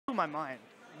my mind.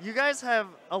 You guys have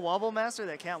a wobble master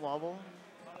that can't wobble?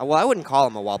 Well, I wouldn't call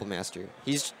him a wobble master.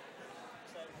 He's...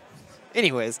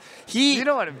 Anyways, he You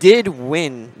know what I mean. did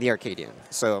win the Arcadian.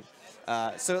 So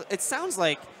it sounds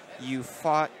like you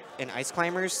fought in Ice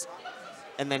Climbers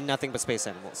and then nothing but Space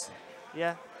Animals.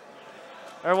 Yeah.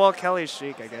 Or, well, Kelly's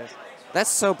Sheik, I guess. That's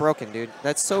so broken, dude.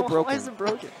 That's so broken. Why is it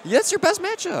broken? Yeah, that's your best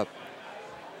matchup.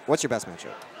 What's your best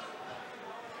matchup?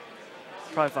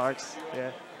 Probably Fox,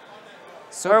 yeah.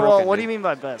 So or, broken, well, what do dude. you mean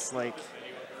by best? Like,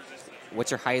 What's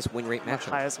your highest win rate my matchup?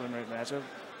 highest win rate matchup?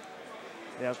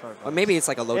 Yeah, it's probably Fox. Well, maybe it's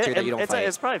like a low tier that you don't fight.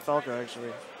 It's probably Falco,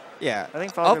 actually. Yeah. I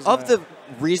think Falco's of the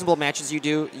reasonable matches you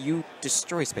do, you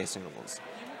destroy Space Animals.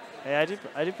 Yeah,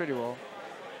 I do pretty well.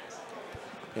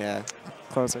 Yeah.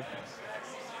 Closer.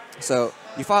 So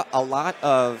you fought a lot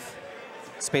of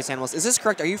Space Animals. Is this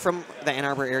correct? Are you from the Ann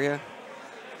Arbor area?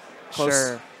 Close?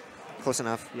 Sure. Close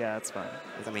enough? Yeah, it's fine.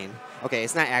 I mean, okay,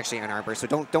 it's not actually Ann Arbor, so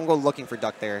don't go looking for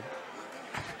Duck there.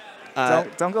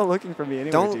 Don't go looking for me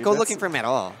anyway, Don't dude. go That's looking for him at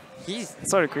all. He's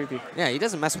sort of creepy. Yeah, he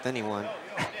doesn't mess with anyone.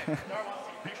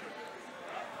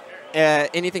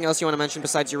 Anything else you want to mention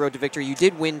besides your road to victory? You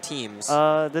did win teams.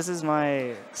 This is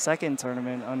my second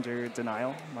tournament under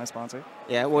Denial, my sponsor.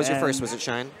 Yeah, what was your first? Was it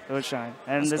Shine? It was Shine.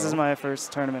 And this is my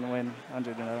first tournament win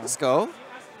under Denial. Let's go.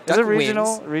 It's a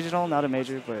regional, not a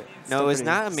major, but no, it's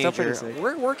not a major. Sick.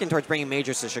 We're working towards bringing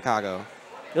majors to Chicago.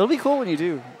 It'll be cool when you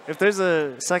do. If there's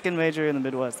a second major in the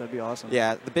Midwest, that'd be awesome.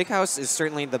 Yeah, the Big House is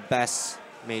certainly the best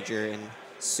major, and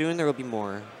soon there will be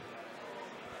more.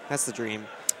 That's the dream.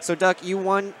 So, Duck, you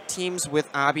won teams with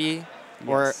Abi,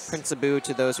 or Prince Abu,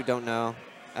 to those who don't know.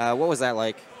 What was that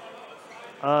like?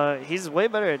 He's way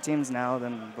better at teams now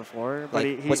than before. But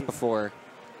Like, what's before?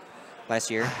 Last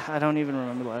year? I don't even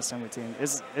remember the last time we teamed.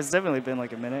 It's definitely been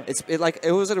like a minute.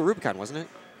 It was at a Rubicon, wasn't it?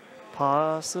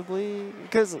 Possibly,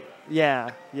 because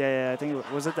yeah. I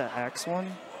think was it the Axe one?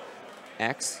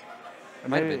 Axe? It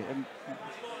might have been.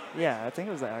 Yeah, I think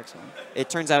it was the Axe one. It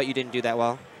turns out you didn't do that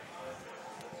well.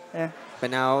 Yeah.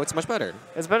 But now it's much better.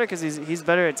 It's better because he's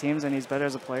better at teams and he's better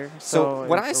as a player. So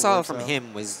what I saw from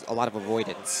him was a lot of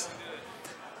avoidance.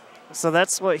 So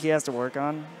that's what he has to work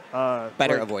on.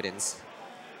 Better avoidance.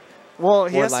 Well,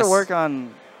 he has to work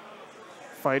on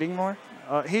fighting more.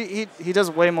 He does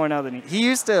way more now than he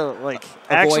used to, like,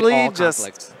 actually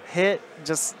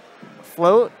just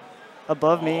float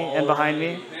above me and behind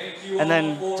me, and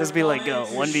then just be like, go,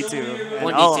 1v2,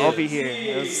 and I'll be here.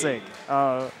 It was sick.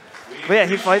 But yeah,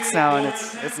 he fights now, and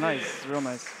it's nice. It's real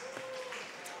nice.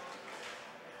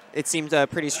 It seemed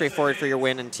pretty straightforward for your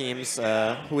win in teams.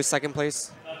 Who was second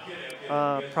place?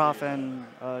 Prof and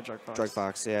Drug Fox. Drug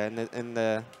Fox, yeah.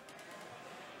 And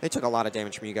they took a lot of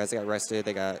damage from you guys. They got arrested.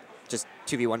 They got just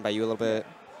 2v1 by you a little bit.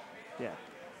 Yeah,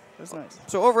 it was nice.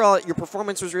 So overall, your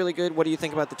performance was really good. What do you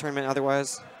think about the tournament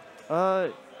otherwise?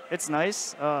 It's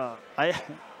nice.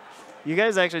 You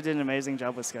guys actually did an amazing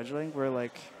job with scheduling. We're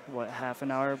like, what, half an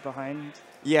hour behind?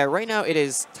 Yeah, right now it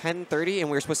is 10:30, and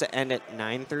we were supposed to end at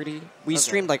 9:30. We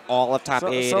streamed like all of top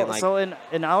 8. So in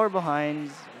an hour behind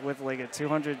with like a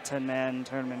 210-man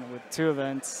tournament with 2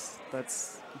 events,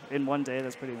 that's in one day.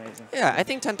 That's pretty amazing. Yeah, I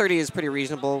think 10:30 is pretty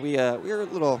reasonable. We were a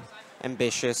little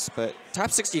ambitious, but top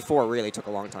 64 really took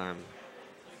a long time.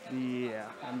 Yeah,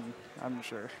 I'm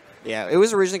sure. Yeah, it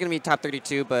was originally going to be top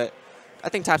 32, but I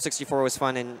think top 64 was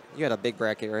fun, and you had a big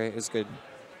bracket, right? It was good.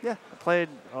 Yeah, I played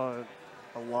a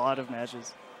lot of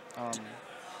matches. Do you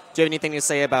have anything to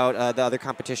say about the other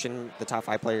competition, the top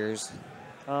 5 players?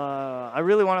 I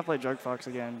really want to play Drug Fox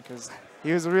again because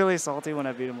he was really salty when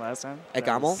I beat him last time. At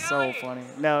Gommel? So funny.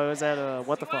 No, it was at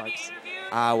What the Fox.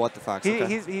 What the Fox.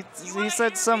 Okay. He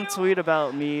said some tweet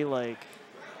about me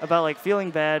about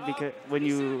feeling bad because when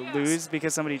you lose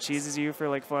because somebody cheeses you for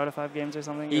like 4 out of 5 games or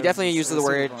something. He definitely uses the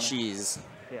word cheese.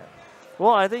 Yeah. Well,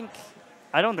 I don't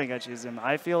think I cheesed him.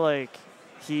 I feel like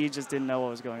he just didn't know what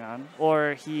was going on,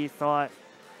 or he thought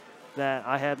that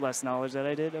I had less knowledge than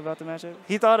I did about the matchup.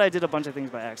 He thought I did a bunch of things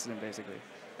by accident, basically.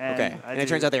 And and it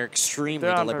turns out they're extremely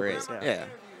deliberate. Purpose, yeah.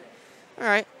 All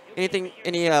right.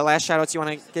 Any last shout-outs you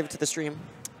want to give to the stream?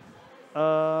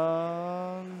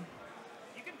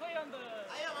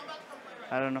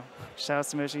 I don't know.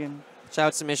 Shoutouts to Michigan.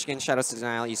 Shoutouts to Michigan. Shoutouts to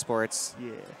Denial Esports.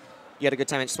 Yeah. You had a good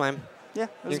time at SMYM? Yeah.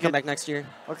 You come back next year?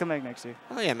 I'll come back next year.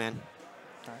 Oh, yeah, man.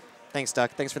 All right. Thanks,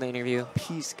 Duck. Thanks for the interview.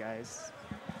 Peace, guys.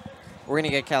 We're going to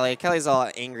get Kelly. Kelly's all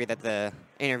angry that the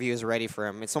interview is ready for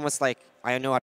him. It's almost like I know how